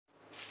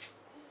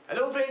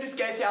Hello friends,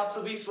 कैसे आप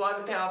सभी।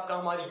 स्वागत है आपका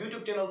हमारे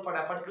YouTube चैनल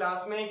फटाफट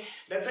क्लास में।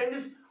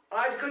 फ्रेंड्स,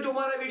 आज का जो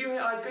हमारा वीडियो है,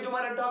 आज का जो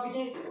हमारा टॉपिक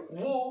है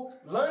वो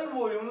लंग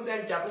वॉल्यूम्स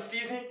एंड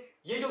कैपेसिटीज है।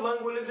 ये जो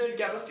लंग वॉल्यूम्स एंड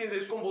कैपेसिटीज है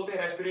इसको हम बोलते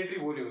हैं रेस्पिरेटरी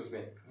वॉल्यूम्स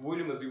में,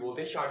 वॉल्यूम्स भी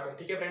बोलते हैं शॉर्ट में।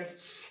 ठीक है फ्रेंड्स,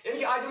 यानी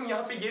कि आज हम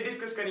यहाँ पे ये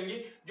डिस्कस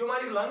करेंगे जो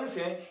हमारे लंग्स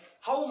हैं,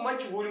 how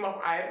much volume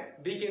of air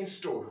they can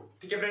store.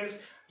 ठीक है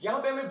फ्रेंड्स,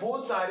 यहाँ पे हमें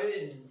बहुत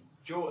सारे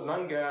जो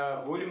लंग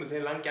वॉल्यूम्स है,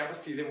 लंग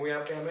कैपेसिटीज है, वो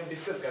यहाँ पे हमें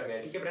डिस्कस करने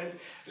हैं। ठीक है फ्रेंड्स,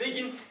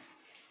 लेकिन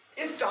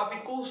इस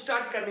टॉपिक को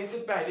स्टार्ट करने से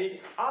पहले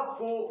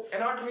आपको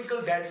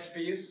एनाटॉमिकल डेड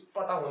स्पेस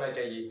पता होना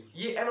चाहिए।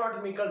 ये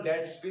एनाटॉमिकल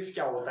डेड स्पेस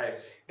क्या होता है।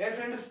 डियर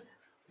फ्रेंड्स,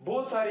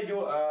 बहुत सारे जो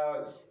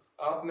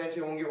आप में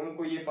से होंगे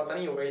उनको ये पता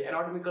नहीं होगा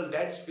एनाटॉमिकल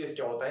डेड स्पेस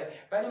क्या होता है।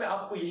 पहले मैं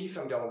आपको यही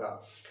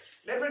समझाऊंगा।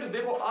 डियर फ्रेंड्स,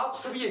 देखो, आप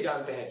सभी ये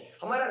जानते हैं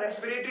हमारा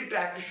रेस्पिरेटरी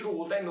ट्रैक्ट शुरू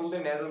होता है नोज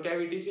एंड नेजल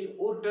कैविटी से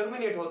और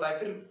टर्मिनेट होता है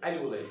फिर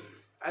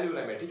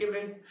एल्यूलाई में। ठीक है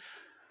फ्रेंड्स,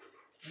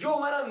 जो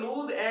हमारा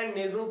नोज एंड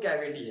नेजल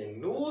कैविटी है,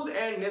 नोज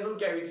एंड नेजल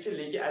कैविटी से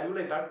लेके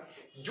एल्यूलाई तक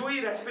जो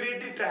ये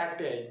रेस्पिरेटरी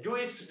ट्रैक्ट है, जो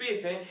ये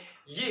स्पेस है,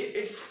 ये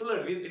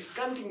it's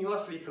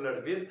continuously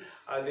flood with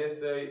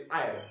this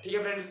air. ठीक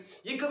है फ्रेंड्स,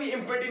 ये कभी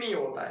एम्प्टी नहीं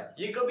होता है,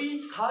 ये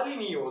कभी खाली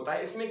नहीं होता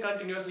है, इसमें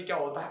कंटिन्यूअसली क्या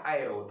होता है,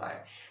 एयर होता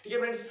है। ठीक है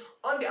friends,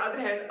 on the other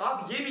hand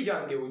आप ये भी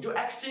जानते हो जो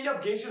एक्सचेंज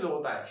ऑफ गैसेस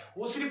होता है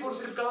वो सिर्फ और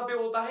सिर्फ कहां पे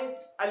होता है,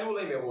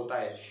 एल्यूलाई में होता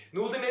है।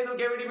 नोज एंड नेजल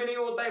कैविटी में नहीं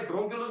होता है,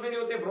 ब्रोंक्यूल्स में नहीं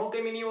होते,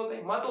 ब्रोंके में नहीं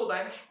होते, मत होता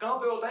है। कहां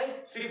पे होता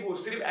है, सिर्फ और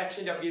सिर्फ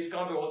एक्सचेंज ऑफ गैस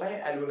कहां पे होता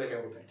है, एल्यूलाई में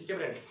होता है। ठीक है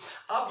फ्रेंड्स,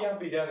 आप यहां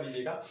पे ध्यान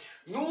दीजिएगा,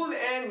 नोज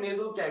एंड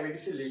नेजल कैविटी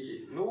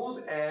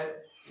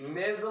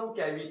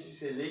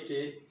से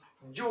लेके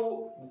जो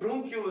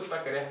ब्रोंक्यूल्स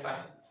तक रहता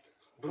है,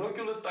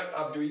 ब्रोंक्यूल्स तक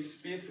अब जो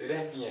स्पेस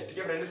रहती है, ठीक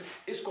है फ्रेंड्स,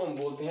 इसको हम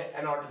बोलते हैं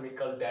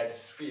एनाटॉमिकल डेड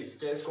स्पेस।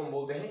 क्या इसको हम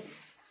बोलते हैं,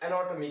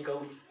 एनाटॉमिकल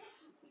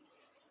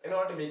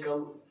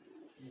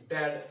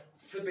डेड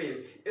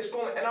स्पेस। इसको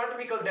हम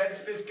एनाटॉमिकल डेड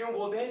स्पेस क्यों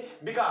बोलते हैं,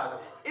 बिकॉज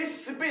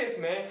इस स्पेस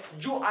में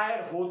जो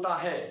एयर होता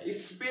है,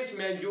 इस स्पेस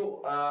में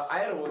जो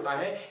एयर होता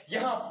है,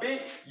 यहाँ पे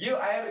ये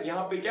एयर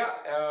यहाँ पे क्या,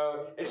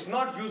 it's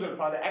not used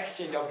for the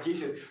exchange of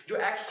gases. जो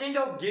एक्सचेंज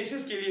ऑफ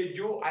गैसेस के लिए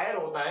जो एयर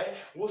होता है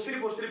वो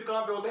सिर्फ और सिर्फ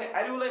कहाँ पे होता है,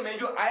 एल्यूलाई में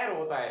जो एयर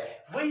होता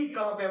है वही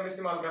कहाँ पे हम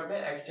इस्तेमाल करते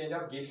हैं, एक्सचेंज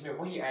ऑफ गैस में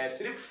वही एयर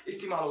सिर्फ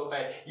इस्तेमाल होता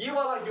है। ये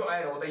वाला जो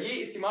एयर होता है ये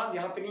इस्तेमाल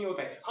यहाँ पे नहीं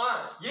होता है।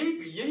 हाँ,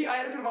 यही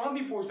एयर फिर वहां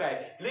भी पहुंचता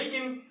है,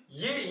 लेकिन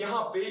ये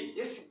यहाँ पे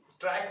इस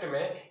ट्रैक्ट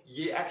में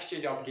ये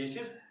एक्सचेंज ऑफ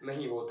गैसेस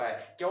नहीं होता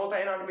है। क्या होता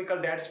है anatomical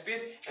dead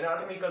space,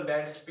 anatomical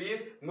dead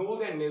space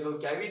knows and nasal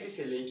cavity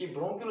से लेके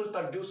ब्रोंक्यूल्स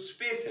तक जो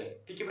स्पेस है,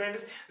 ठीक है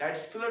friends, that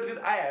is filled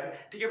with air.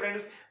 ठीक है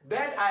friends,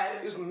 that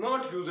air is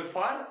not used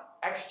for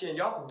exchange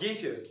of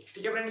gases.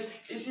 ठीक है फ्रेंड्स,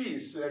 इसी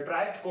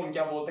ट्रैक्ट को हम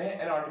क्या बोलते हैं,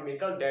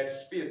 anatomical dead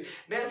space.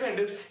 Dear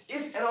friends,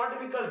 इस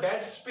एनाटॉमिकल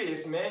डेड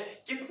स्पेस में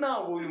कितना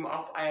वॉल्यूम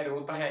ऑफ एयर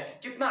होता है,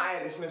 कितना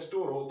एयर इसमें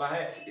स्टोर होता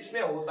है,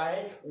 इसमें होता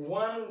है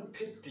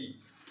 150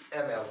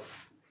 ml।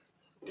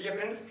 ठीक है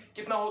फ्रेंड्स,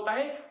 कितना होता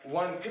है,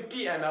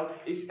 150 ml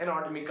इस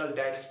एनाटॉमिकल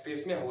डेड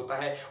स्पेस में होता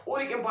है।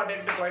 और एक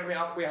इंपॉर्टेंट पॉइंट मैं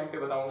आपको यहाँ पे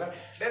बताऊंगा।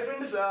 डियर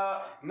फ्रेंड्स,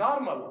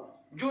 नॉर्मल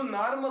जो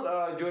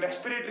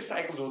रेस्पिरेटरी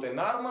साइकिल्स होते हैं,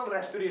 नॉर्मल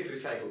रेस्पिरेटरी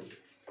साइकिल्स,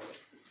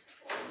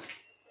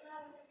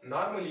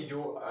 नॉर्मली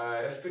जो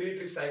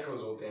रेस्पिरेटरी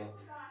साइकिल्स होते हैं,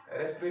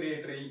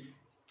 रेस्पिरेटरी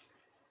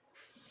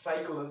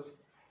साइकिल्स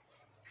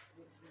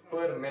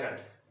पर मिनट,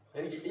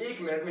 यानी कि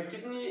एक मिनट में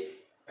कितनी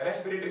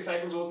रेस्पिरेटरी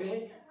साइकिल्स होते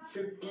हैं,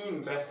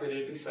 15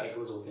 रेस्पिरेटरी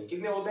साइकिल्स होते हैं।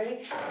 कितने होते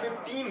हैं,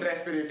 15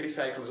 रेस्पिरेटरी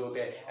साइकिल्स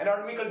होते हैं।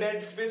 एनाटॉमिकल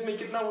डेड स्पेस में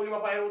कितना वॉल्यूम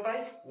ऑफ एयर होता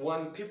है,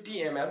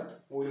 150 ml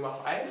वॉल्यूम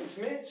ऑफ एयर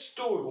इसमें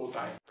स्टोर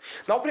होता है।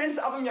 नाउ फ्रेंड्स,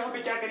 अब हम यहाँ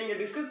पे क्या करेंगे,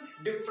 discuss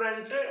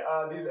different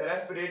this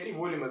respiratory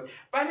volumes.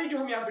 पहले जो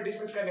हम यहाँ पे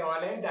डिस्कस करने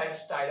वाले हैं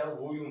दैट्स टाइडल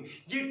वॉल्यूम।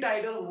 ये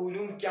टाइडल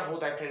वॉल्यूम क्या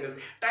होता है फ्रेंड्स,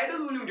 टाइडल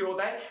वॉल्यूम जो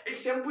होता है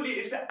it's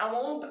the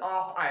amount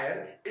of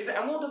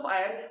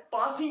air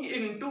passing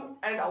into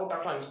and out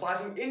of lungs,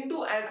 passing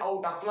into and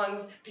out of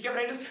lungs. ठीक है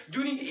friends,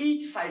 during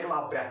each cycle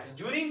of breath,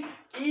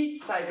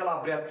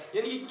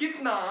 यानी कि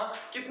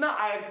कितना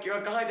एयर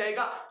कहां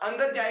जाएगा,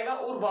 अंदर जाएगा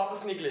और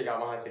वापस निकलेगा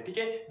वहां से। ठीक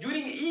है,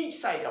 ड्यूरिंग ईच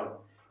साइकिल,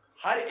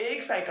 हर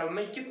एक साइकिल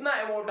में कितना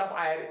अमाउंट ऑफ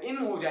एयर इन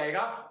हो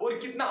जाएगा और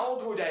कितना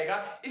आउट हो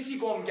जाएगा, इसी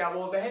को हम क्या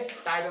बोलते हैं,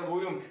 tidal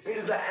volume. It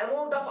is the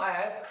amount of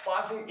air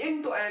passing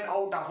into and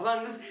out of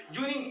lungs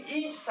during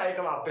each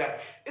cycle of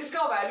breath.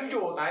 इसका वैल्यू जो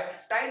होता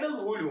है tidal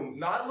volume,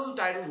 normal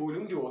tidal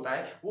volume जो होता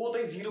है वो होता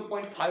है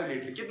 0.5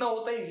 लीटर। कितना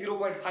होता है,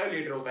 0.5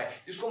 लीटर होता है,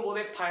 जिसको हम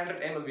बोलते हैं 500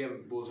 ml भी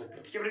हम बोल सकते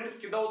हैं। ठीक है फ्रेंड्स,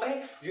 कितना होता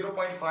है,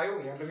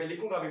 0.5, यहाँ पे मैं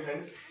लिखूंगा अभी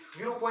फ्रेंड्स,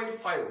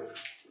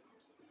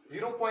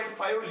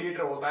 0.5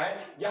 लीटर होता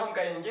है, या हम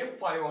कहेंगे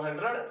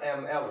 500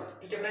 ml।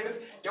 ठीक है फ्रेंड्स,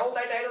 क्या होता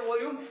है tidal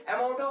volume,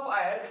 amount of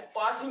air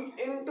passing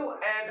into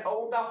and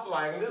out of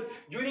lungs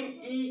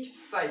during each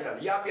cycle.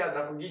 ये आप याद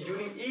रखोगे,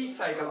 during each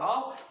cycle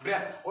of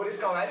breath. और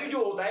इसका वैल्यू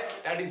जो होता है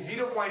दैट इज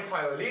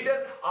 0.5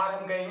 लीटर, और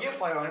हम कहेंगे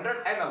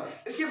 500 ml।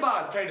 इसके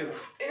बाद friends,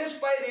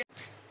 inspiratory.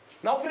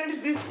 Now friends,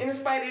 this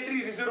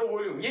inspiratory reserve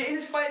volume, ये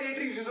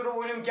इंस्पायरेटरी रिजर्व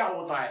वॉल्यूम क्या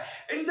होता है,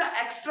 it is the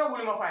extra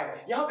volume of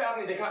air. यहाँ पे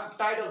आपने देखा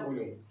टाइडल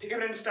वॉल्यूम। ठीक है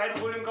फ्रेंड्स,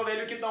 टाइडल वॉल्यूम का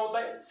वैल्यू कितना होता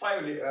है,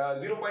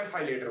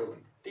 0.5 लीटर होता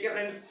है। ठीक है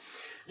फ्रेंड्स,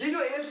 ये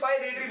जो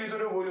इंस्पायरेटरी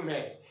रिजर्व वॉल्यूम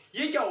है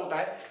ये क्या होता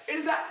है? It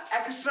is the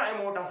extra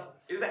amount of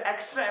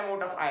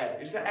air,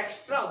 it's the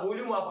extra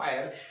volume of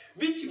air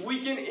which we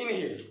can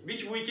inhale,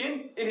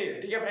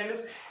 ठीक है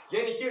फ्रेंड्स।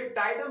 यानी कि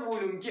टाइडल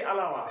वॉल्यूम के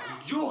अलावा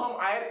जो हम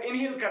एयर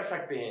इनहेल कर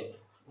सकते हैं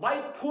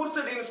बाय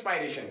फोर्स्ड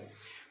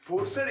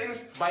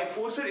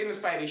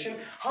इंस्पायरेशन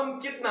हम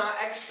कितना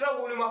extra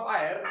volume of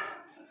air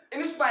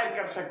inspire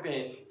कर सकते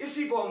हैं,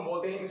 इसी को हम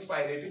बोलते हैं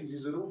इंस्पायरेटरी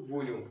रिजर्व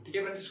वॉल्यूम, ठीक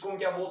है फ्रेंड्स। इसको हम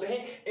क्या बोलते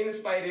हैं?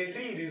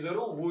 इंस्पायरेटरी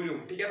रिजर्व वॉल्यूम,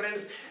 ठीक है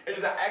friends. It is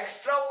the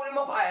extra volume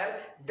of air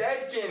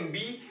that can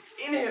be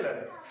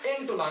inhaled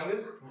into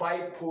lungs bye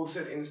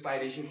forced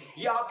inspiration.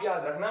 ये आप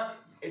याद रखना,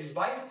 it is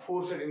by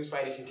forced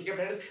inspiration, ठीक है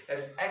friends. That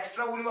is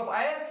extra volume of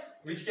air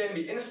which can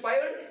be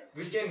inspired,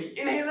 which can be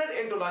inhaled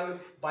into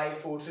lungs by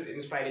forced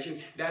inspiration।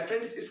 That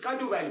friends इसका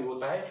जो value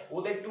होता है वो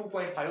होता है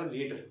 2.5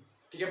 लीटर,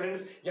 ठीक है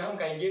फ्रेंड्स। यहाँ हम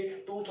कहेंगे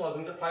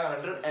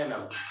 2500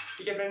 ml,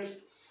 ठीक है फ्रेंड्स,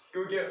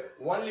 क्योंकि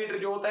 1 लीटर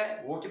जो होता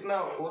है वो कितना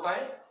होता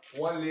है?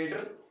 1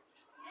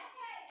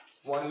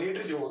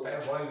 लीटर जो होता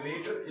है 1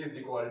 litre is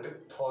equal to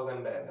 1000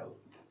 ml,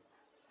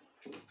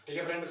 ठीक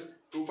है फ्रेंड्स।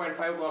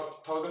 2.5 को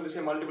आप 1000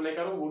 से मल्टीप्लाई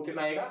करो वो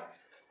कितना आएगा?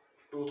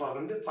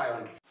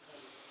 2500।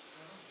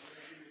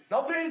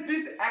 Now friends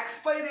this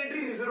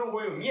expiratory reserve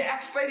volume, ये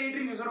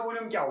एक्सपायरेटरी रिजर्व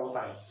वॉल्यूम क्या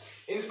होता है?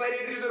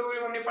 इंस्पायरेटरी रिजर्व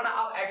वॉल्यूम हमने पढ़ा,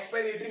 अब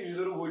एक्सपायरेटरी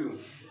रिजर्व वॉल्यूम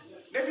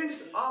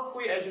फ्रेंड्स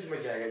आपको ऐसे समझ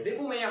जाएगा।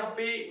 देखो मैं यहाँ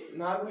पे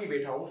नॉर्मली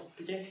बैठा हूँ,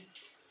 ठीक है,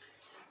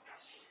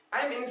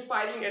 I am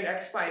inspiring and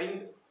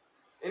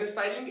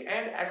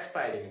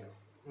expiring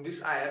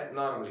this air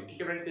normally,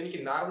 ठीक है फ्रेंड्स। यानी कि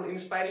नॉर्मल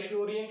इंस्पायरेशन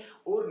हो रही है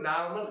और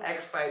नॉर्मल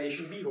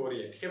एक्सपायरेशन भी हो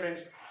रही है, ठीक है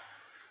फ्रेंड्स।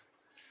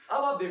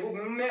 अब आप देखो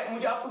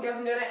मुझे आपको क्या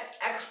समझा रहा है?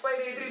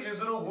 एक्सपायरेटरी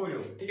रिजर्व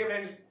वॉल्यूम, ठीक है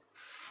फ्रेंड्स।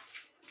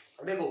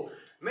 देखो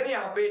मैंने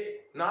यहाँ पे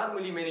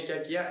नॉर्मली मैंने क्या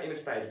किया?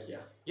 इंस्पायर किया,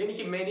 यानी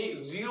कि मैंने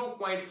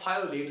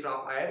 0.5 लीटर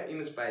ऑफ एयर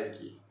इंस्पायर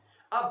की।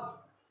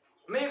 अब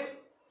मैं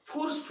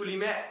फोर्सफुली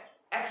मैं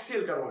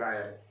एक्सेल करूंगा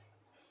एयर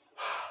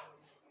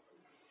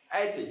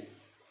ऐसे,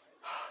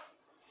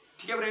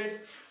 ठीक है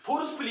फ्रेंड्स।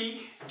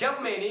 फोर्सफुली जब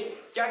मैंने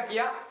क्या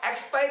किया?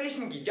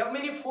 एक्सपायरेशन की, जब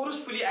मैंने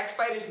फोर्सफुली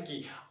एक्सपायरेशन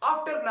की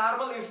आफ्टर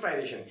नॉर्मल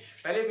इंस्पायरेशन।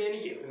 पहले मैंने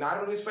की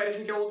नॉर्मल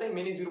इंस्पायरेशन क्या होता है?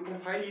 मैंने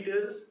 0.5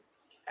 लीटर्स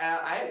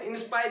एयर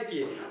इंस्पायर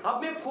किए,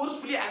 अब मैं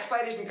फोर्सफुली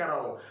एक्सपायरेशन कर रहा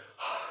हूं,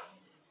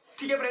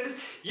 ठीक है फ्रेंड्स।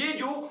 ये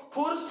जो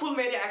फोर्सफुल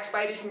मैंने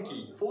एक्सपायरेशन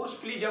की,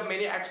 फोर्सफुली जब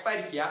मैंने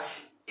एक्सपायर किया,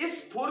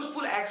 इस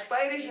फोर्सफुल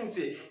एक्सपायरेशन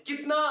से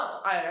कितना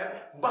एयर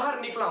बाहर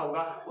निकला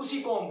होगा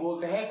उसी को हम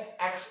बोलते हैं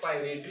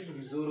एक्सपायरेटरी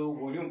रिजर्व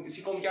वॉल्यूम।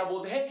 इसी को हम क्या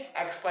बोलते हैं?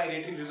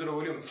 Expiratory reserve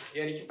volume.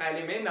 यानी कि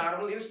पहले मैं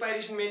नॉर्मल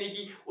इंस्पायरेशन मैंने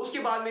की, उसके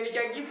बाद मैंने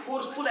क्या की?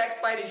 फोर्सफुल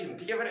एक्सपायरेशन,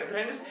 ठीक है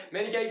फ्रेंड्स।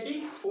 मैंने क्या की?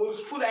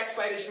 फोर्सफुल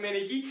एक्सपायरेशन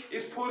मैंने की।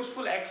 इस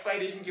फोर्सफुल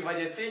एक्सपायरेशन की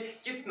वजह से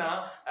कितना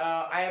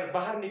एयर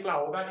बाहर निकला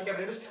होगा, ठीक है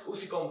फ्रेंड्स,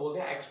 उसी को हम बोलते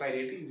हैं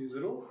एक्सपायरेटरी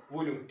रिजर्व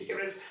वॉल्यूम, ठीक है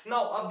फ्रेंड्स।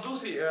 नाउ अब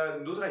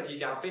दूसरा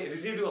चीज यहाँ पे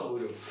रेजिडुअल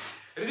वॉल्यूम।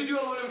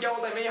 रेजिडुअल वॉल्यूम क्या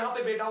होता है? मैं यहाँ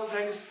पे बैठा हूँ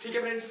फ्रेंड्स, ठीक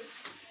है फ्रेंड्स।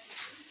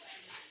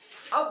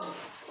 अब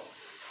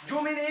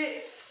जो मैंने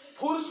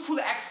फोर्सफुल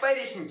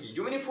एक्सपायरेशन की,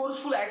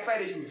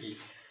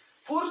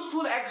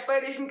 फोर्सफुल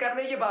एक्सपायरेशन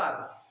करने के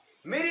बाद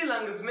मेरे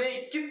लंग्स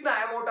में कितना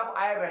अमाउंट ऑफ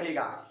एयर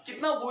रहेगा,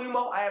 कितना वॉल्यूम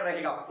ऑफ एयर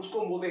रहेगा, उसको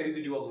हम बोलते हैं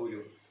रेजिडुअल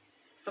वॉल्यूम।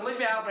 समझ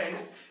में आया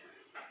friends?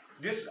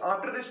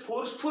 After this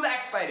forceful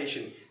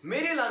expiration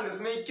मेरे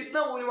लंग्स में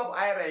कितना वॉल्यूम ऑफ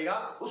एयर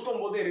रहेगा उसको हम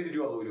बोलते हैं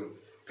रेजिडुअल वॉल्यूम।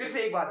 फिर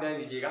से एक बात ध्यान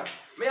दीजिएगा,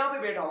 मैं यहाँ पे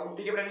बैठा हूँ,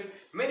 ठीक है फ्रेंड्स,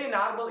 मैंने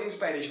नॉर्मल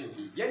इंस्पायरेशन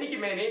की, यानी कि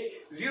मैंने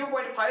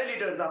 0.5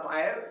 लीटर्स ऑफ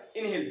एयर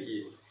इनहेल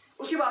किए,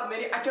 उसके बाद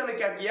मैंने अचानक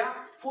क्या किया?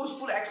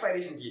 फोर्सफुल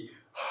एक्सपायरेशन की,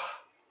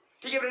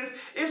 ठीक है फ्रेंड्स।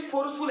 इस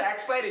फोर्सफुल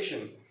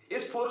एक्सपायरेशन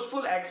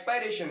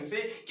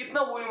से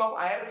कितना वॉल्यूम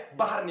ऑफ एयर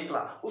बाहर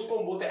निकला उसको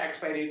हम बोलते हैं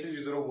एक्सपायरेटरी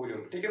रिजर्व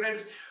वॉल्यूम, ठीक है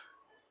friends.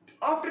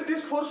 After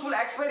this forceful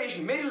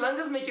expiration मेरे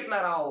लंग्स में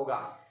कितना रहा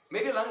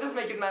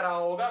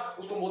होगा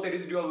उसको बोलते हैं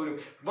रेजिडुअल वॉल्यूम।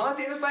 वहां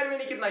से इंस्पायर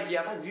मैंने कितना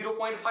किया था?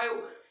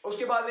 0.5।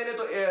 उसके बाद मैंने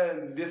तो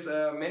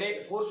मैंने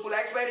फोर्सफुल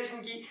एक्सपायरेशन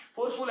की,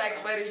 फोर्सफुल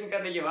एक्सपायरेशन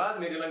करने के बाद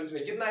मेरे लंग्स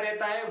में कितना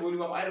रहता है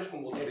वॉल्यूम ऑफ एयर, उसको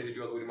बोलते हैं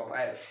रेजिडुअल वॉल्यूम ऑफ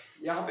एयर।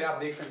 यहाँ पे आप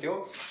देख सकते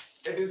हो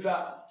it is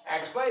the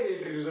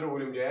expiratory reserve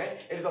volume जो है,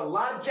 it is the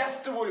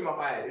largest volume of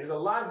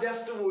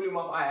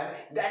air,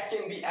 that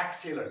can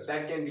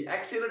be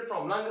exhaled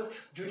from lungs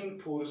during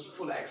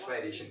forceful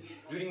expiration,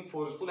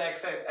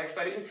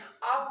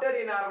 after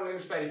a normal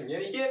inspiration,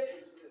 यानी कि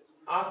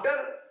after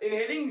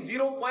inhaling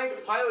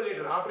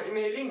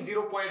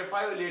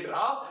 0.5 litre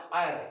of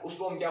air,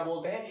 उसको हम क्या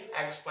बोलते हैं?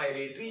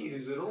 Expiratory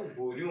reserve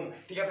volume,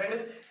 ठीक है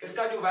फ्रेंड्स।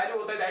 इसका जो वैल्यू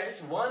होता है दैट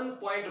इज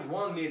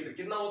 1.1 लीटर।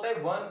 कितना होता है?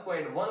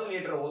 1.1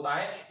 लीटर होता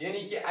है,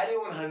 यानी कि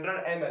 1100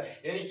 ml।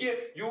 यानी कि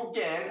you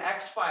can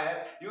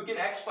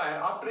expire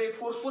after a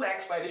forceful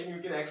expiration,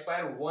 you can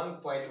expire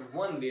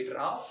 1.1 litre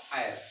of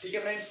air, ठीक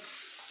है फ्रेंड्स।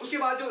 उसके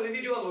बाद जो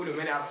रेजिडुअल वॉल्यूम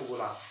मैंने आपको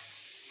बोला,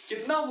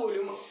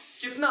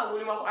 कितना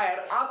वॉल्यूम ऑफ एयर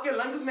आपके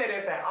लंग्स में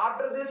रहता है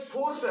आफ्टर दिस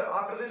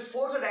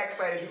फोर्स्ड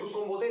एक्सपायरेशन,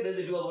 उसको बोलते हैं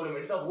residual volume.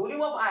 It's the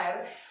volume of air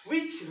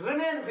which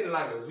remains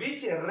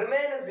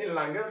in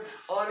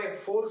lungs on A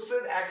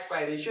forced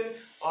expiration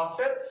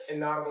after a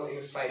normal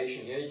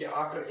inspiration, यानी कि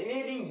after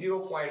inhaling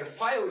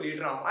 0.5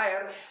 litre of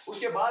air,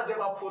 उसके बाद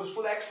जब आप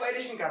फोर्सफुल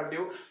एक्सपायरेशन करते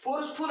हो,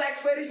 फोर्सफुल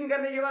एक्सपायरेशन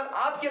करने के बाद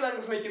आपके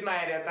लंग्स में कितना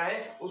एयर रहता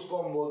है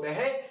उसको हम बोलते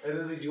हैं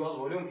रेजिडुअल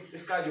वॉल्यूम।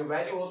 इसका जो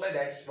वैल्यू होता है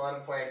दैट्स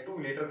 1.2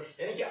 लीटर,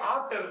 यानी कि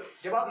आफ्टर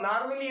जब आप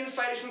नॉर्मली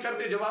इंस्पायरेशन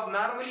करते हो, जब आप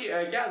normally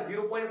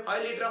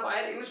 0.5 litre of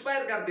air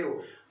inspire करते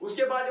हो,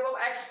 उसके बाद जब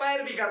आप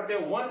एक्सपायर भी करते हो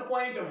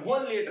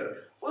 1.1 लीटर,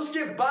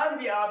 उसके बाद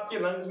भी आपके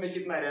लंग्स में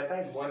कितना रहता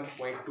है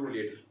 1.2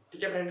 लीटर।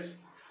 ठीक है फ्रेंड्स,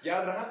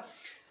 याद रहा।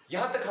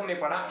 यहां तक हमने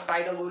पढ़ा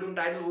टाइडल वॉल्यूम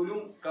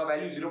का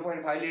वैल्यू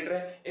 0.5 लीटर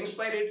है,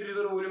 इंस्पायरेटरी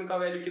रिजर्व वॉल्यूम का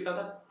वैल्यू कितना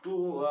था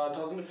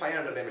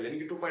 2500 ml, यानी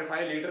कि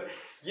 2.5 लीटर।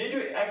 ये जो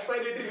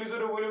एक्सपायरेटरी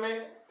रिजर्व वॉल्यूम है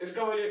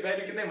इसका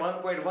वैल्यू कितना है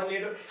 1.1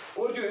 लीटर,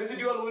 और जो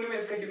रेजिडुअल वॉल्यूम है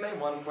इसका कितना है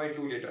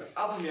 1.2 लीटर।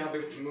 अब हम यहाँ पे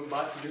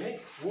बात जो है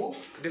वो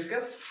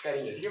डिस्कस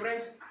करेंगे। ठीक है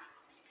friends,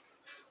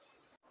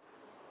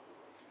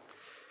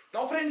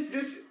 now friends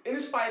this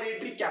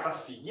inspiratory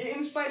capacity, ये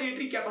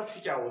इंस्पायरेटरी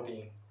कैपेसिटी क्या होती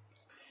है?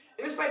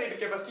 इंस्पायरेटरी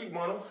कैपेसिटी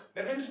मानो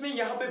फ्रेंड्स मैं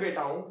यहाँ पे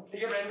बैठा हूं,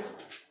 ठीक है फ्रेंड्स,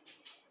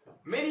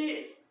 मैंने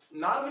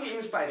नॉर्मली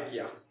इंस्पायर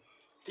किया,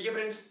 ठीक है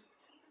फ्रेंड्स,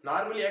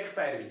 नॉर्मली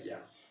एक्सपायर भी किया,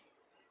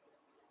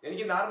 यानी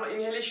कि नॉर्मल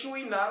इनहेलेशन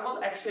हुई,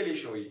 नॉर्मल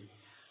एक्सहेलेशन हुई।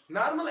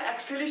 नॉर्मल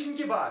एक्सहेलेशन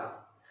के बाद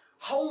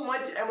how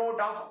much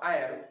amount of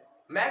air,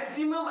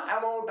 maximum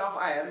amount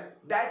of air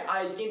that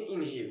I can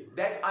inhale,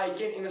 that I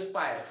can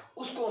inspire,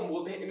 उसको हम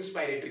बोलते हैं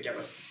inspiratory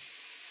capacity.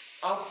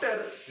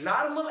 After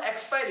normal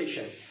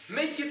expiration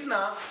मैं कितना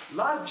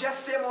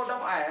largest amount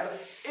of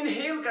air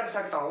inhale कर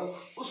सकता हूं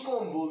उसको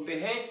हम बोलते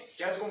हैं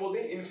क्या, इसको बोलते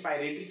हैं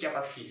inspiratory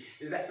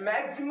capacity. Is the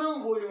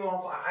maximum volume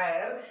of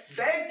air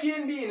that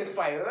can be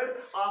inspired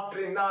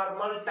after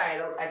normal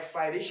tidal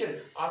expiration,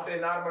 after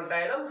normal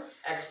tidal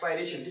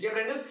expiration. ठीक है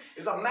friends,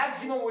 is the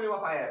maximum volume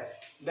of air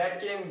that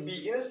can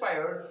be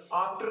inspired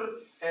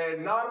after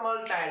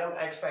normal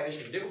tidal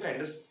expiration. देखो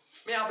friends,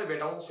 मैं यहाँ पे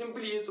बैठा हूँ,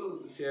 simply ये तो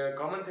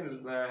कॉमन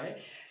सेंस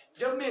है।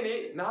 जब मैंने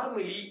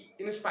नॉर्मली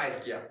इंस्पायर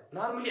किया,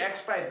 नॉर्मली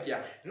एक्सपायर किया,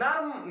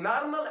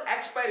 normal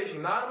expiration,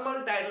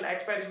 normal tidal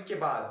expiration के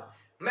बाद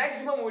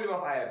maximum volume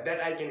of air that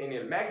I can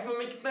inhale, maximum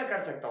मैं कितना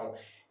कर सकता हूं?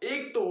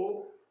 एक तो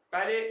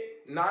पहले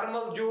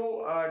नॉर्मल जो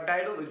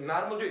टाइडल,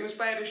 नॉर्मल जो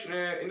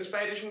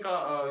इंस्पायरेशन का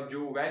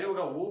जो वैल्यू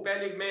होगा वो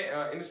पहले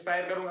मैं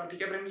इंस्पायर करूंगा।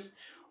 ठीक है फ्रेंड्स,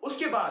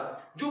 उसके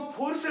बाद जो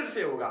फोर्सड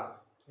से होगा,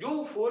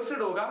 जो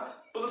फोर्सड होगा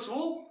प्लस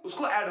वो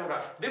उसको ऐड होगा।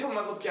 देखो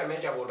मतलब क्या, मैं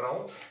क्या बोल रहा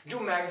हूं, जो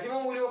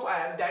maximum volume of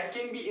air that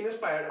can be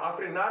inspired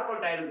after normal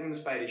tidal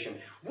inspiration,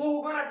 वो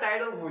होगा ना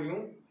टाइडल वॉल्यूम,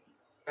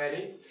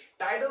 पहले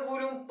tidal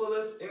volume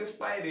plus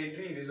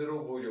inspiratory reserve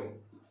volume.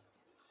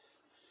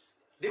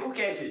 देखो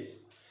कैसे,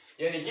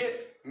 यानी कि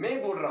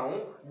मैं बोल रहा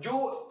हूं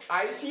जो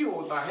आईसी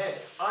होता है,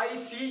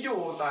 आईसी जो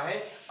होता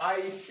है,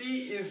 IC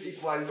is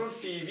equal to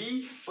TV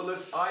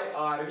plus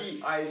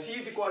IRV, IC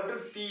is equal to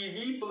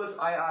TV plus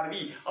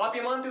IRV. आप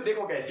ये मानते हो?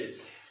 देखो कैसे,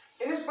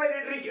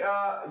 इंस्पायरेटरी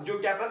जो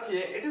कैपेसिटी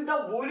है, it is the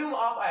volume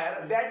of air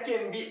that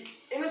can be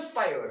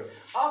inspired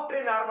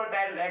after normal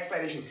tidal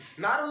expiration.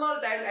 Normal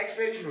tidal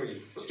expiration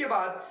हुई, उसके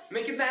बाद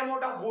मैं कितना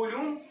amount of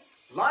volume,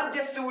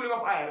 largest volume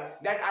of air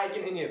that I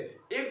can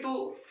inhale. एक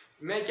तो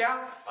मैं क्या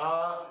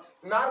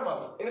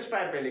नॉर्मल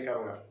इंस्पायर पहले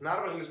करूंगा,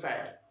 नॉर्मल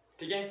इंस्पायर,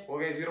 ठीक है, हो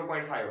गया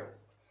 0.5।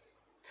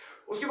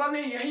 उसके बाद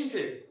मैं यहीं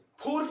से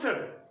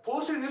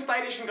फोर्सड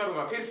इंस्पायरेशन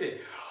करूंगा फिर से,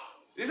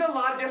 this is the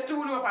largest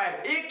volume of air.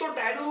 एक तो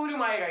टाइडल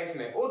वॉल्यूम आएगा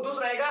इसमें और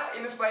दूसरा आएगा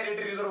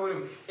इंस्पायरेटरी रिजर्व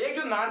वॉल्यूम। एक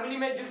जो नॉर्मली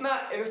मैं जितना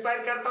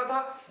इंस्पायर करता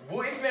था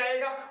वो इसमें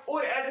आएगा,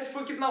 और एड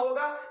इसको कितना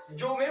होगा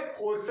जो मैं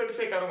फोर्सड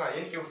से करूंगा,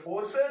 यानी कि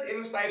forced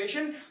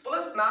inspiration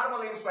plus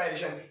normal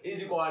inspiration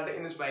is equal to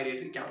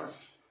inspiratory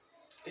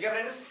capacity. ठीक है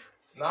फ्रेंड्स,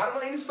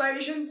 नॉर्मल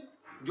इंस्पायरेशन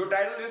जो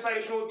टाइडल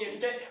इंस्पायरेशन होती है,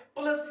 ठीक है,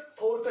 प्लस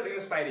फोर्सड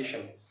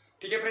इंस्पायरेशन,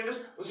 ठीक है फ्रेंड्स,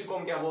 उसी को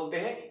हम क्या बोलते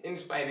हैं,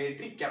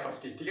 इंस्पायरेटरी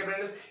कैपेसिटी। ठीक है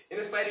friends,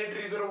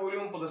 inspiratory reserve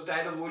volume plus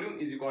tidal volume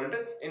is equal to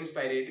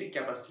inspiratory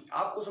capacity.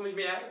 आपको समझ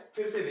में आया?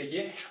 फिर से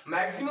देखिए,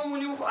 maximum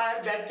volume of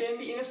air that can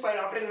be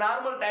inspired after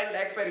normal tidal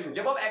expiration.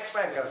 जब आप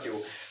एक्सपायर करते हो,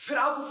 फिर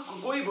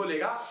आपको कोई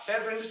बोलेगा,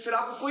 फ्रेंड्स, फिर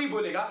आपको कोई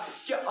बोलेगा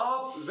कि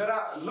आप जरा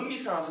लंबी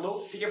सांस लो।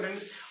 ठीक है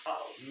फ्रेंड्स,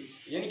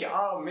 यानी कि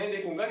मैं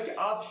देखूंगा कि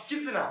आप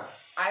कितना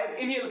एयर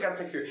इनहेल कर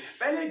सकते हो।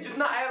 पहले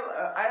जितना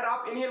एयर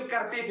आप इनहेल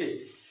करते थे,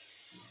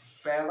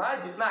 पहला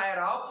जितना एयर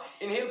आप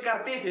इनहेल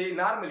करते थे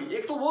नॉर्मली,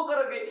 एक तो वो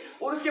करोगे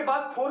और उसके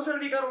बाद फोर्सड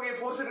भी करोगे,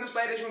 फोर्सड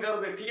इंस्पायरेशन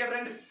करोगे। ठीक है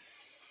फ्रेंड्स,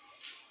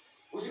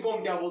 उसी को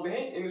हम क्या बोलते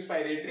हैं,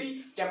 इंस्पायरेटरी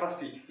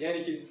कैपेसिटी,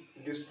 यानी कि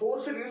this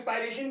forced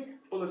inspiration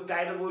plus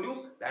tidal volume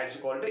that is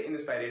called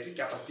inspiratory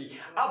capacity.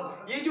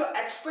 अब ये जो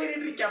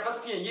एक्सपायरेटरी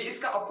कैपेसिटी है ये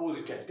इसका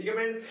अपोजिट है। ठीक है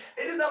friends,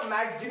 it is the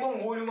maximum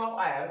volume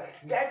of air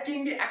that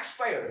can be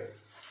expired,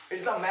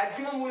 it's the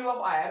maximum volume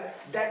of air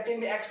that can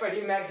be expired.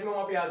 ये मैक्सिमम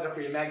आप याद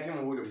रखिए, मैक्सिमम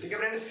वॉल्यूम। ठीक है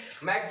friends,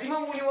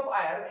 maximum volume of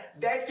air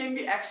that can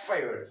be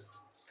expired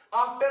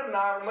after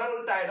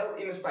normal tidal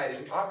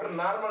inspiration, after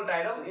normal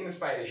tidal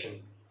inspiration.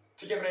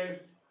 ठीक है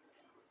friends,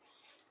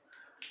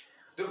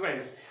 देखो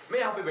friends, मैं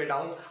यहाँ पे बैठा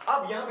हूँ,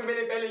 अब यहाँ पे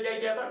मैंने पहले क्या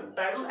किया था,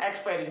 टाइडल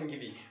एक्सपायरेशन की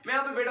थी, मैं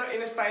यहाँ पे बैठा हूँ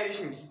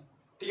इंस्पायरेशन की,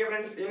 ठीक है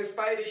फ्रेंड्स,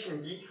 इंस्पायरेशन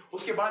की,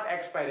 उसके बाद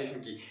एक्सपायरेशन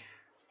की,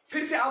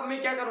 फिर से अब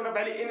मैं क्या करूंगा,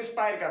 पहले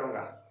इंस्पायर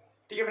करूंगा,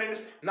 ठीक है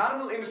फ्रेंड्स,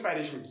 नॉर्मल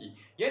इंस्पायरेशन की,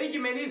 यानी कि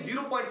मैंने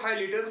 0.5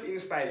 लीटर्स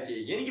इंस्पायर किए,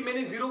 यानी कि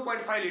मैंने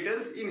 0.5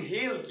 लीटर्स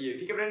इनहेल किए,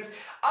 ठीक है फ्रेंड्स।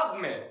 अब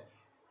मैं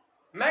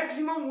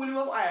maximum volume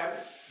of air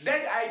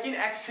that I can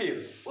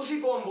exhale, उसी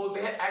को हम बोलते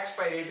हैं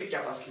expiratory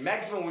capacity,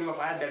 maximum volume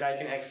of air that I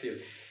can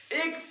exhale.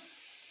 एक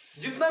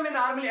जितना मैं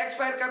नॉर्मली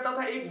एक्सपायर करता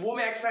था, एक वो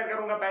मैं एक्सपायर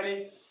करूंगा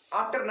पहले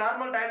आफ्टर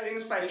नॉर्मल टाइडल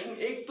इंस्पायरेशन,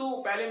 एक तो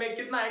पहले मैं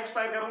कितना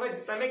एक्सपायर करूंगा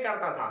जितना मैं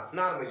करता था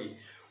नॉर्मली,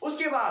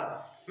 उसके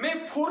बाद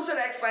मैं फोर्स्ड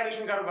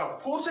एक्सपायरेशन करूंगा,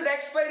 forced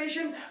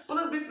expiration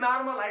plus this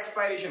normal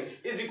expiration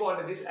is equal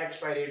to this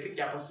expiratory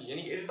capacity,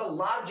 यानी कि it is the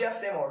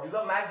largest amount, is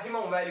the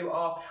maximum value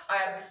of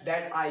air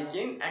that I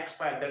can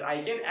expire, that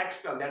I can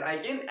expel, that I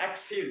can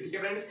exhale, ठीक है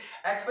friends.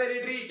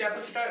 Expiratory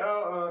capacity का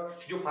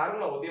जो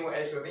formula होते हैं वो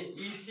ऐसे होते हैं,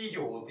 ईसी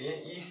जो होते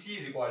हैं, ईसी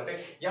इज इक्वल टू,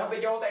 यहाँ पे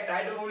क्या होता है,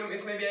 टाइडल वॉल्यूम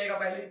इसमें भी आएगा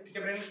पहले, ठीक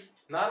है फ्रेंड्स,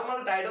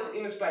 नॉर्मल टाइडल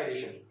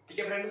इंस्पायरेशन, ठीक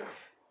है friends,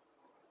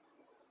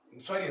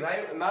 sorry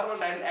normal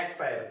tidal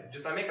expire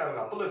जितना मैं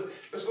करूंगा प्लस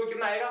उसको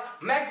कितना आएगा,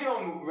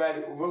 मैक्सिमम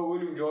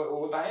वॉल्यूम जो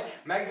होता है,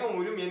 मैक्सिमम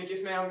वॉल्यूम, यानी कि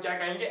इसमें हम क्या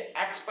कहेंगे,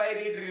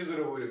 एक्सपायरेटरी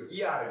रिजर्व वॉल्यूम,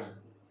 ईआरवी,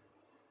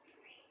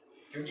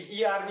 क्योंकि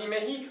ईआरवी में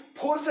ही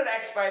फोर्स्ड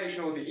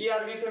एक्सपायरेशन होती है।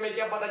 ईआरवी से हमें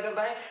क्या पता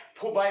चलता है,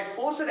 बाय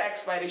फोर्स्ड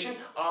एक्सपायरेशन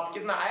आप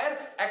कितना एयर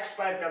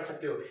एक्सपायर कर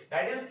सकते हो,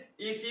 that is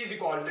EC is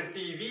equal to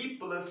TV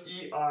plus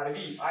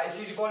ERV,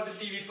 IC is equal to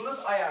TV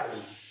plus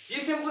IRV.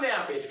 ये सिंपल है,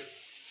 यहाँ पे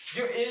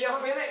जो यहाँ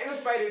पे है ना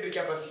इंस्पायरेटरी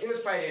कैपेसिटी,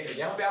 इंस्पायरेटरी,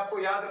 यहाँ पे आपको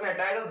याद रखना है,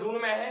 टाइडल दोनों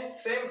में है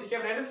सेम, ठीक है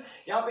फ्रेंड्स।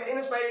 यहाँ पे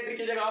इंस्पायरेटरी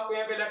की जगह आपको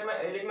यहाँ पे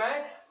लिखना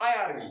है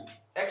आईआरवी,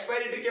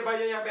 एक्सपायरेटरी के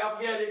बजाय यहाँ पे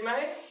आपको यहाँ लिखना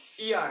है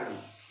ईआरवी,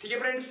 ठीक है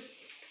फ्रेंड्स।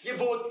 ये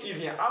बहुत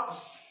इजी है, आप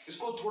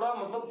इसको थोड़ा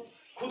मतलब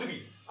खुद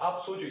भी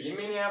आप सोचो, ये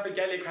मैंने यहाँ पे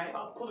क्या लिखा है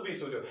आप खुद भी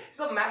सोचो,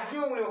 it's the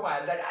maximum volume of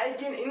air that I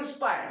can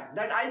inspire,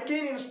 that I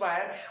can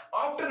inspire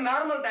after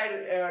normal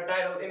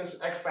tidal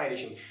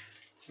expiration.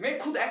 मैं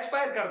खुद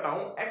एक्सपायर करता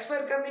हूं,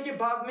 एक्सपायर करने के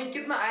बाद मैं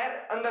कितना एयर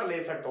अंदर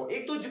ले सकता हूं,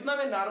 एक तो जितना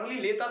मैं नॉर्मली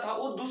लेता था,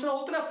 और दूसरा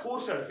होता ना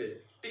फोर्स्ड से,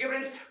 ठीक है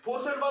फ्रेंड्स।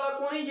 फोर्स्ड वाला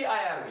कौन है, ये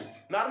आईआरवी,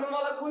 नॉर्मल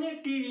वाला कौन है,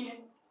 टीवी है,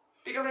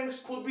 ठीक है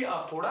फ्रेंड्स। खुद भी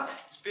आप थोड़ा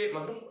इस पे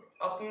मतलब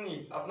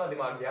अपना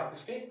दिमाग भी आप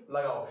इस पे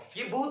लगाओ,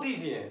 ये बहुत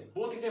इजी है,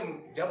 बहुत इजी।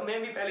 जब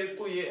मैं भी पहले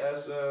इसको ये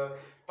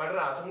पढ़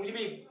रहा था, मुझे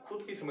भी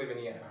खुद भी समझ में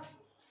नहीं आया।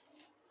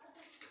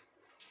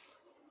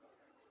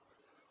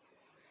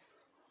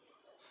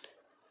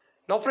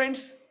 नाउ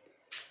फ्रेंड्स,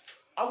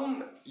 अब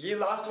हम ये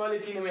लास्ट वाले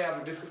तीन में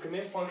आप डिस्कस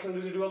करेंगे, functional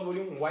residual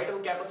volume,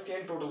 vital capacity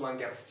and total lung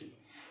capacity.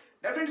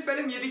 Friends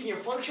पहले हम ये देखिए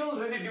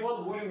फंक्शनल रेजिडुअल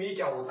वॉल्यूम ये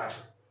क्या होता है,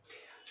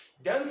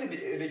 ध्यान से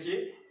देखिए,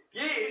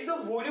 ये it's the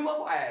volume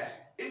of air,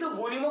 it's the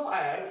volume of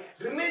air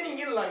remaining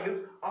in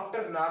lungs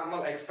after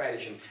normal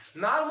expiration.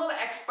 Normal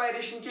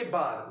expiration के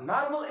बाद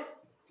नॉर्मल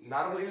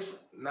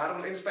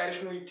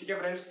इंस्पायरेशन हुई, ठीक है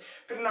फ्रेंड्स,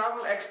 फिर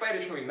नॉर्मल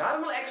एक्सपायरेशन हुई,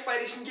 नॉर्मल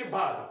एक्सपायरेशन के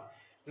बाद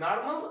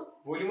normal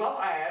volume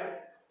of air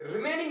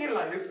remaining in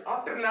lungs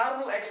after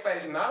normal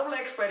expiration. Normal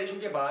expiration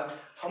के बाद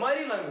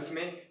हमारी लंग्स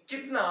में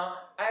कितना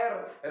एयर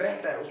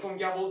रहता है, उसको हम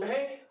क्या बोलते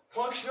हैं,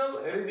 फंक्शनल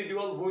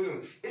रेजिडुअल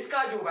वॉल्यूम।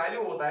 इसका जो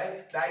वैल्यू होता है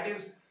that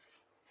is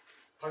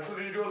functional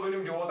residual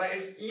volume जो होता है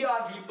इट्स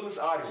ईआरवी प्लस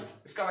आरवी।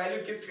 इसका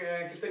वैल्यू किस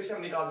तरीके से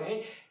हम निकालते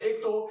हैं,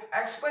 एक तो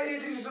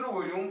expiratory reserve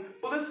volume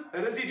plus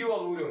residual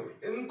volume,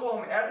 इनको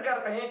हम ऐड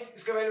करते हैं,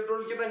 इसका वैल्यू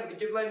टोटल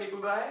कितना निकल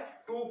रहा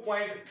है,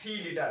 2.3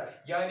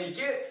 लीटर, यानी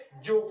कि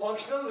जो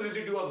फंक्शनल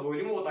रेजिडुअल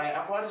वॉल्यूम होता है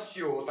एफआरसी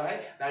जो होता है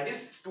दैट इज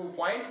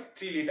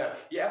 2.3 लीटर।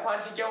 ये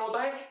एफआरसी क्या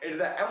होता है, it is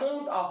the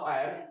amount of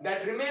air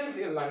that remains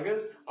in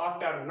lungs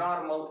after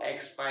normal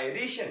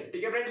expiration,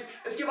 ठीक है फ्रेंड्स।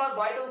 इसके बाद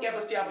वाइटल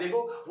कैपेसिटी आप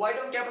देखो,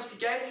 वाइटल कैपेसिटी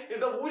क्या है, it is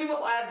the volume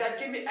of air that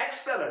can be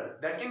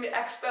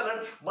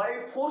expelled bye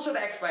forced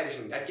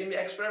expiration, that can be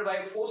expelled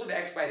bye forced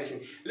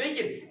expiration.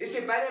 लेकिन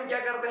इससे पहले हम क्या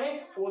करते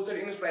हैं, फोर्स्ड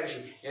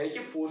इंस्पायरेशन, यानी कि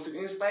फोर्स्ड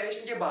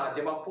इंस्पायरेशन के बाद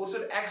जब आप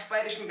फोर्स्ड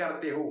एक्सपायरेशन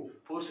करते हो,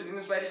 फोर्स्ड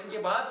इंस्पायरेशन के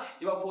बाद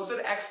जब आप फोर्स्ड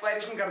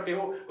एक्सपायरेशन करते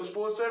हो, उस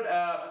फोर्स्ड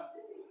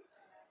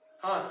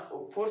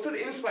फोर्स्ड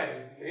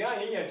इंस्पायरेशन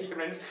यही है, ठीक है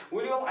friends.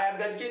 Volume of air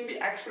that can be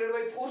expelled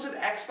bye forced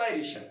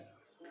expiration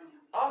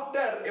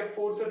after a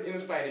forced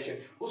inspiration,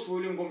 उस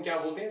वॉल्यूम को हम क्या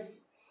बोलते हैं,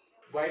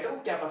 वाइटल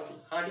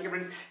कैपेसिटी। हाँ ठीक है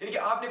फ्रेंड्स, यानी कि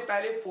आपने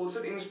पहले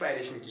फोर्स्ड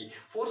इंस्पायरेशन की,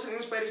 फोर्स्ड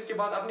इंस्पायरेशन के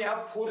बाद आपने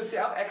आप फोर्स से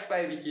आप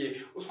एक्सपायर भी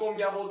किए, उसको हम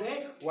क्या बोलते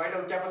हैं,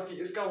 वाइटल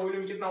कैपेसिटी। इसका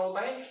वॉल्यूम कितना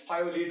होता है,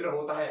 5 लीटर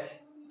होता है।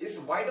 इस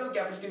वाइटल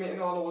कैपेसिटी में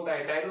इन्वॉल्व होता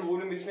है टाइडल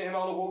वॉल्यूम, इसमें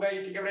इन्वॉल्व होगा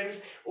ही, ठीक है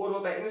फ्रेंड्स। और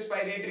होता है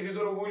इंस्पायरेटरी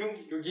रिजर्व वॉल्यूम,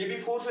 क्योंकि ये भी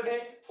फोर्स्ड है,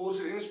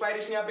 फोर्स्ड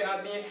इंस्पायरेशन यहाँ पे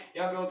आती है,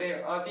 यहाँ पे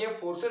आती है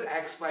फोर्स्ड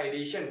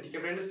एक्सपायरेशन, ठीक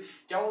है फ्रेंड्स।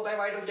 क्या होता है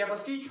vital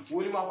capacity,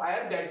 volume of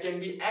air that can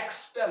be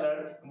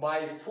expelled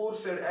bye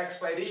forced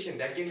expiration,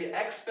 that can be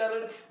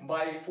expelled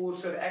bye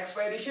forced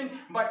expiration.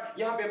 But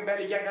यहाँ पे हम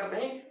पहले क्या करते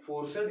हैं,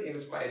 फोर्स्ड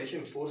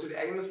इंस्पायरेशन। फोर्स्ड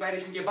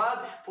इंस्पायरेशन के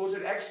बाद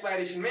फोर्स्ड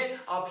एक्सपायरेशन में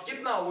आप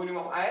कितना वॉल्यूम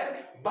ऑफ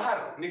एयर बाहर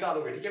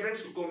निकालोगे, ठीक है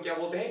फ्रेंड्स, उसको हम क्या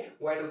बोलते हैं,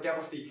 वाइटल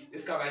कैपेसिटी।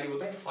 इसका वैल्यू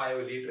होता है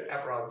 5 लीटर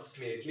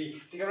अप्रॉक्सीमेटली,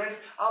 ठीक है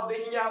फ्रेंड्स। आप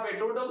देखेंगे यहाँ पे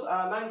total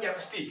lung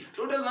capacity,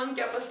 total total lung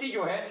capacity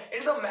जो है it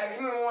is the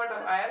maximum amount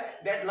of air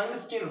that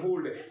lungs can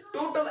hold.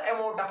 Total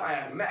amount of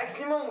air,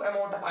 maximum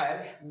amount of air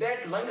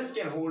that lungs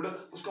can hold,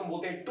 उसको हम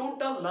बोलते हैं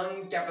टोटल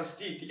लंग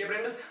कैपेसिटी। ठीक है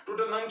friends,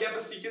 total lung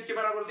capacity किसके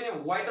बराबर होती है?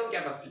 वाइटल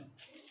कैपेसिटी,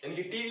 यानी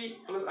कि TV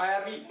plus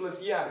IRV plus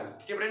ERV.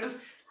 ठीक है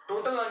फ्रेंड्स,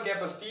 टोटल लंग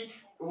कैपेसिटी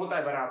होता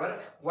है बराबर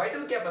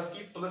vital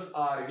capacity plus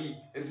RV,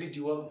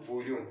 residual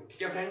volume.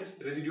 ठीक है फ्रेंड्स,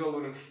 रेजिडुअल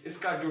वॉल्यूम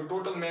इसका जो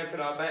टोटल में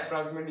फिर आता है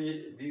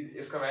अप्रॉक्सीमेटली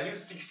इसका वैल्यू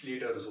 6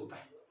 लीटर्स होता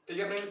है। ठीक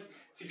है फ्रेंड्स,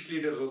 6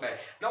 लीटर्स होता है।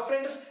 नाउ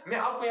फ्रेंड्स, मैं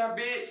आपको यहाँ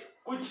पे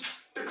कुछ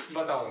ट्रिक्स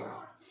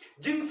बताऊंगा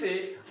जिनसे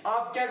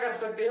आप क्या कर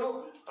सकते हो,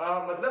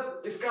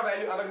 मतलब इसका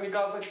वैल्यू अलग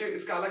निकाल सकते हो,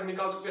 इसका अलग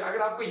निकाल सकते हो।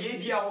 अगर आपको ये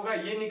दिया होगा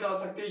ये निकाल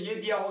सकते हो, ये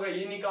दिया होगा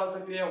ये निकाल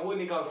सकते हो, या वो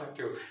निकाल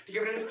सकते हो। ठीक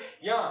है फ्रेंड्स,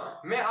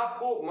 या मैं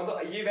आपको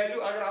मतलब ये वैल्यू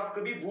अगर आप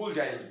कभी भूल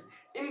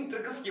जाएंगे इन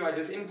ट्रिक्स की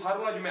वजह से, इन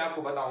फार्मूला जो मैं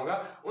आपको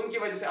बताऊंगा उनकी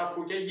वजह से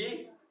आपको क्या ये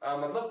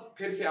मतलब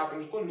फिर से आप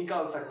उसको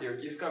निकाल सकते हो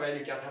कि इसका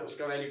वैल्यू क्या था,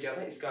 उसका वैल्यू क्या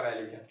था, इसका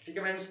वैल्यू क्या था। ठीक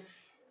है फ्रेंड्स,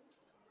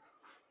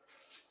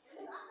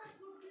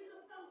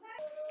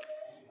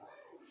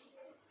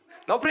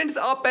 नाउ फ्रेंड्स,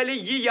 आप पहले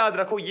ये याद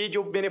रखो, ये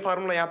जो मैंने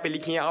फार्मूला यहाँ पे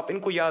लिखी है आप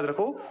इनको याद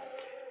रखो।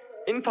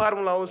 इन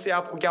फार्मूलाओं से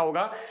आपको क्या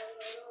होगा,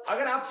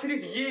 अगर आप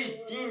सिर्फ ये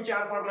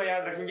 3-4 फार्मूला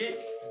याद रखेंगे,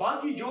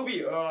 बाकी जो भी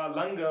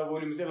लंग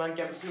वॉल्यूम से लंग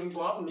कैपेसिटी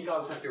उनको आप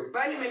निकाल सकते हो।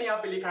 पहले मैंने यहाँ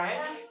पे लिखा है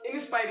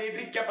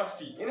इंस्पायरेटरी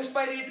कैपेसिटी,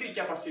 इंस्पायरेटरी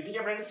कैपेसिटी। ठीक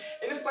है फ्रेंड्स,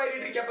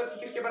 इंस्पायरेटरी कैपेसिटी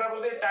किसके बराबर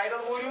होती है?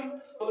 Tidal volume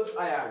plus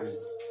IRV,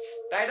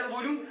 tidal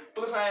volume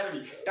plus IRV.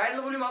 Tidal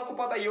volume आपको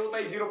पता है ये होता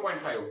है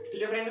 0.5।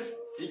 ठीक है फ्रेंड्स,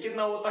 ये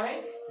कितना होता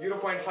है?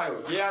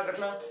 0.5, ये याद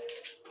रखना।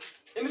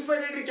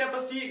 इंस्पायरेटरी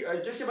कैपेसिटी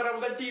किसके बराबर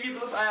होता है? TV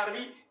plus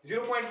IRV,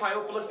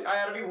 0.5 plus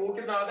IRV वो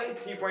कितना आता है?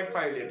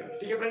 3.5 लीटर।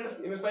 ठीक है फ्रेंड्स,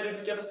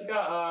 इंस्पायरेटरी कैपेसिटी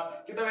का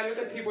कितना वैल्यू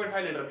होता है?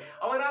 3.5 लीटर।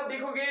 अगर आप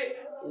देखोगे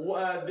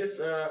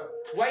this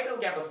vital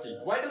capacity,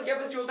 vital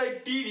capacity होता है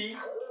टीवी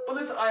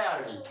प्लस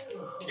आईआरवी।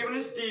 ठीक है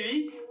friends, TV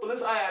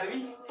plus IRV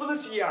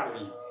plus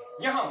ERV.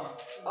 यहां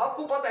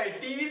आपको पता है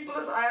टीवी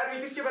प्लस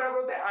आईआरवी किसके बराबर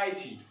होता है?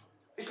 आईसी,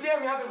 इसलिए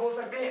हम यहां पे बोल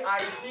सकते हैं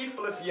IC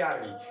plus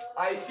ERV,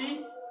 IC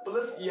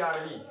plus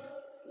ERV,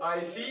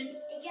 IC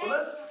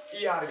plus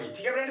ERV.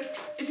 ठीक है फ्रेंड्स,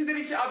 इसी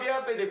तरीके से आप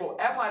यहाँ पे देखो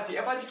एफआरसी,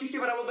 एफआरसी किसके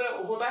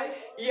बराबर होता है?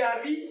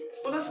 ERV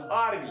plus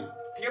RV.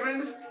 ठीक है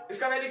फ्रेंड्स,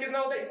 इसका वैल्यू कितना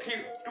होता है?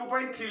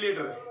 2.3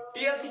 लीटर।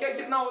 टीएलसी का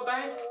कितना होता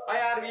है?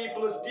 IRV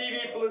plus TV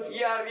plus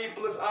ERV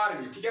plus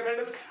RV. ठीक है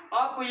फ्रेंड्स,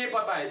 आपको ये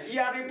पता है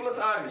ईआरवी प्लस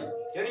आरवी,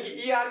 यानी कि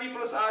ईआरवी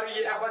प्लस आरवी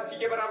ये एफआरसी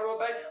के बराबर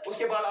होता है।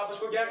 उसके बाद आप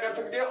उसको क्या कर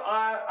सकते हो?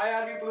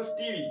 IRV plus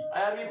TV,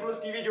 IRV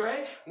plus TV जो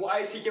है वो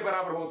आईसी के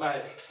बराबर होता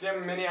है, इसलिए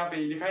मैंने यहाँ पे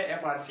लिखा है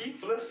एफआरसी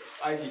प्लस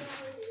आईसी।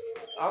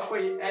 आपको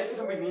ये ऐसे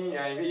समझ नहीं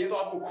आएगा, ये तो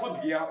आपको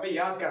खुद यहाँ पे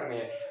याद करने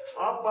हैं।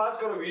 आप पास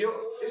करो वीडियो,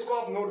 इसको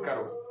आप नोट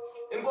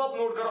करो, इनको आप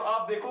नोट करो,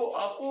 आप देखो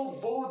आपको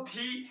बहुत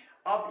ही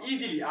आप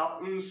इजीली आप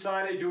उन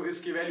सारे जो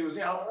इसके वैल्यूज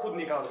हैं आप खुद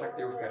निकाल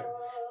सकते हो। फिर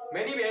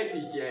मैंने भी ऐसे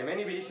ही किया है,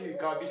 मैंने भी इसी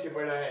कॉपी से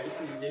पढ़ा है,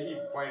 इसी यही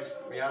पॉइंट्स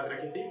याद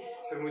रखे थे,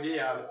 फिर मुझे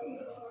याद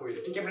हुई।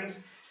 ठीक है फ्रेंड्स,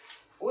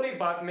 और एक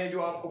बात मैं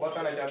जो आपको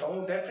बताना चाहता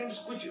हूँ, फ्रेंड्स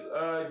कुछ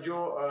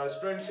जो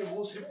स्टूडेंट्स है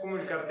वो सिर्फ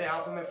कमेंट करते हैं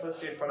आप हमें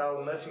फर्स्ट एड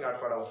पढ़ाओ, नर्सिंग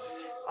आर्ट पढ़ाओ।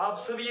 आप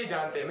सब ये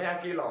जानते हैं मैं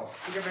अकेला हूँ।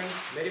 ठीक है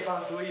फ्रेंड्स, मेरे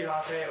पास 2 ही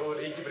हाथ है और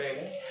एक ही ब्रेन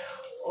है,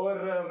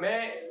 और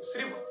मैं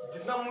सिर्फ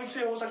जितना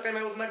मुझसे हो सकता है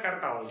मैं उतना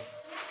करता हूँ।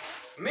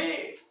 मैं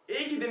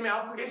एक ही दिन में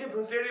आपको कैसे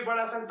फर्स्ट एड भी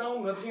पढ़ा सकता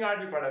हूँ, नर्सिंग आर्ट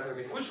भी पढ़ा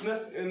सकते हैं। कुछ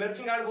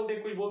नर्सिंग आर्ट बोलते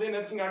हैं, कुछ बोलते हैं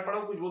नर्सिंग आर्ट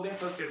पढ़ाओ, कुछ बोलते हैं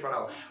फर्स्ट एड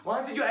पढ़ाओ।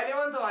 वहां से जो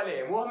 11th वाले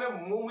हैं वो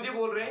मुझे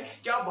बोल रहे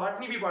हैं कि आप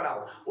बॉटनी भी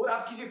पढ़ाओ, और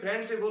आप किसी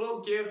फ्रेंड से बोलो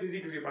कि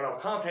फिजिक्स भी पढ़ाओ।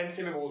 हाँ, फ्रेंड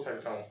से मैं बोल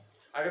सकता हूँ,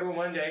 अगर वो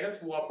मान जाएगा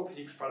तो वो आपको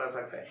फिजिक्स पढ़ा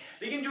सकता है।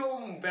 लेकिन जो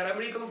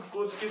पैरामेडिकल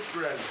कोर्स के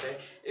स्टूडेंट्स हैं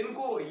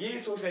इनको ये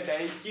सोचना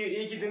चाहिए कि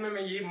एक ही दिन में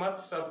मैं ये मत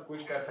सब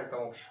कुछ कर सकता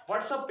हूँ।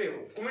 व्हाट्सएप पे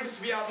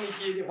कमेंट्स भी आपने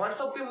किए थे,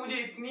 व्हाट्सएप पे मुझे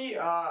इतनी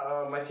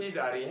मैसेज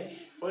आ रही है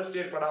फर्स्ट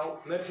एड पढ़ाओ,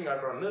 नर्सिंग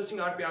आर्ट पढ़ाओ,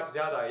 नर्सिंग आर्ट पे आप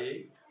ज्यादा ये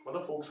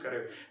मतलब फोकस करें।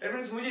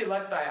 फ्रेंड्स, मुझे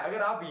लगता है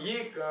अगर आप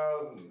ये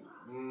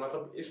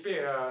मतलब इस पे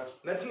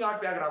नर्सिंग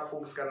आर्ट पे अगर आप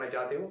फोकस करना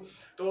चाहते हो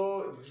तो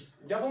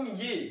जब हम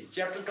ये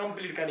चैप्टर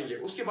कंप्लीट करेंगे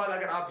उसके बाद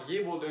अगर आप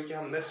ये बोल दो कि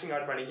हम नर्सिंग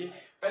आर्ट पढ़ेंगे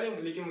पहले,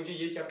 लेकिन मुझे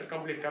ये चैप्टर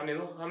कंप्लीट करने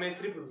दो, हमें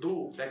सिर्फ 2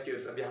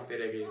 लेक्चर्स अब यहाँ पे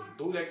रह गए,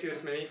 2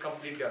 लेक्चर्स में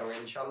कंप्लीट करूँगा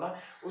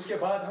इंशाल्लाह। उसके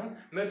बाद हम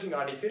नर्सिंग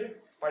आर्ट ही फिर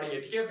पढ़ेंगे।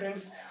 ठीक है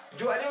फ्रेंड्स,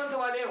 जो 11th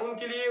वाले हैं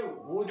उनके लिए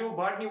वो जो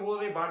बॉटनी बोल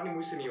रहे हैं बॉटनी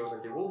मुझसे नहीं हो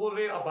सकती, वो बोल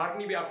रहे हैं अब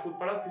बॉटनी भी आप खुद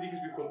पढ़ाओ, फिजिक्स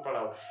भी खुद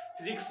पढ़ाओ।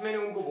 फिजिक्स मैंने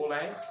उनको बोला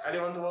है,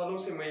 11th वालों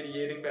से मेरी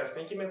ये रिक्वेस्ट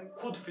है कि मैं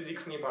खुद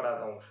फिजिक्स नहीं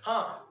पढ़ाता हूँ।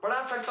 हाँ,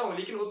 पढ़ा सकता हूँ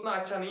लेकिन उतना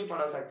अच्छा नहीं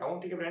पढ़ा सकता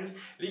हूँ। ठीक है फ्रेंड्स,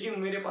 लेकिन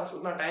मेरे पास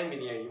उतना टाइम भी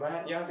नहीं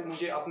है। यहाँ से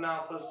मुझे अपना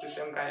फर्स्ट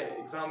सेम का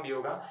एग्जाम भी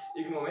होगा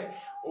इग्नू में,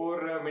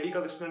 और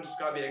मेडिकल स्टूडेंट्स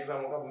का भी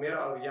एग्जाम होगा,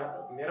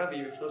 मेरा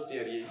भी फर्स्ट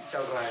ईयर ये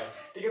चल रहा है।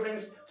 ठीक है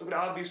फ्रेंड्स, तो फिर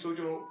आप भी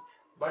सोचो,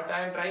 but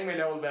I am trying my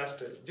level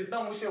best, जितना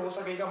मुझसे हो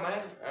सकेगा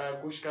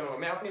मैं कोशिश करूँगा।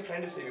 मैं अपने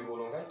फ्रेंड से भी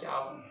बोलूँगा कि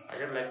आप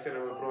अगर लेक्चर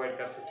प्रोवाइड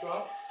कर सकते हो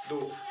आप दो,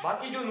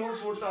 बाकी जो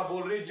नोट्स वोट्स आप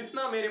बोल रहे हो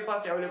जितना मेरे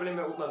पास अवेलेबल है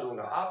मैं उतना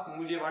दूंगा। आप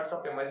मुझे व्हाट्सएप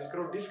पे मैसेज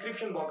करो,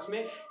 डिस्क्रिप्शन बॉक्स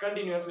में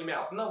कंटिन्यूसली मैं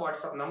अपना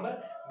व्हाट्सएप नंबर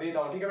देता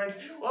हूँ। ठीक है फ्रेंड्स,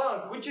 और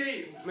कुछ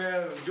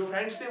जो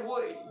फ्रेंड्स थे वो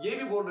ये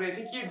भी बोल रहे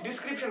थे कि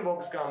डिस्क्रिप्शन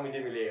बॉक्स कहाँ मुझे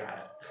मिलेगा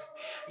यार,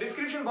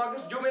 डिस्क्रिप्शन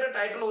बॉक्स जो मेरा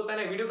टाइटल होता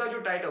है ना, वीडियो का जो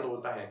टाइटल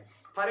होता है,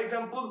 फॉर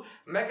एग्जांपल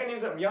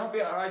मैकेनिज्म, यहाँ पे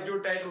आज जो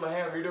टाइटल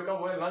है वीडियो का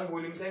वो है लंग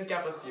वॉल्यूम्स एंड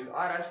कैपेसिटीज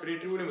और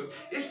रेस्पिरेटरी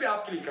वॉल्यूम्स। इस पे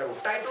आप क्लिक करो,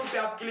 टाइटल पे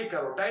आप क्लिक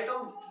करो,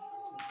 टाइटल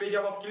पे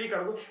जब आप क्लिक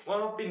करोगे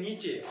वहां पे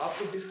नीचे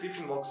आपको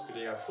डिस्क्रिप्शन बॉक्स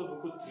मिलेगा,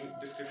 खुद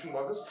डिस्क्रिप्शन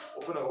बॉक्स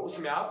ओपन होगा,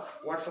 उसमें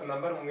आप व्हाट्सएप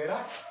नंबर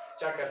वगैरह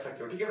चेक कर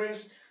सकते हो। ठीक है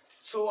फ्रेंड्स,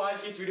 सो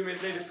आज की इस वीडियो में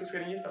इतना ही डिस्कस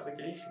करेंगे, तब तक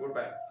के लिए गुड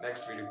बाय,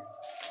 नेक्स्ट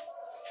वीडियो।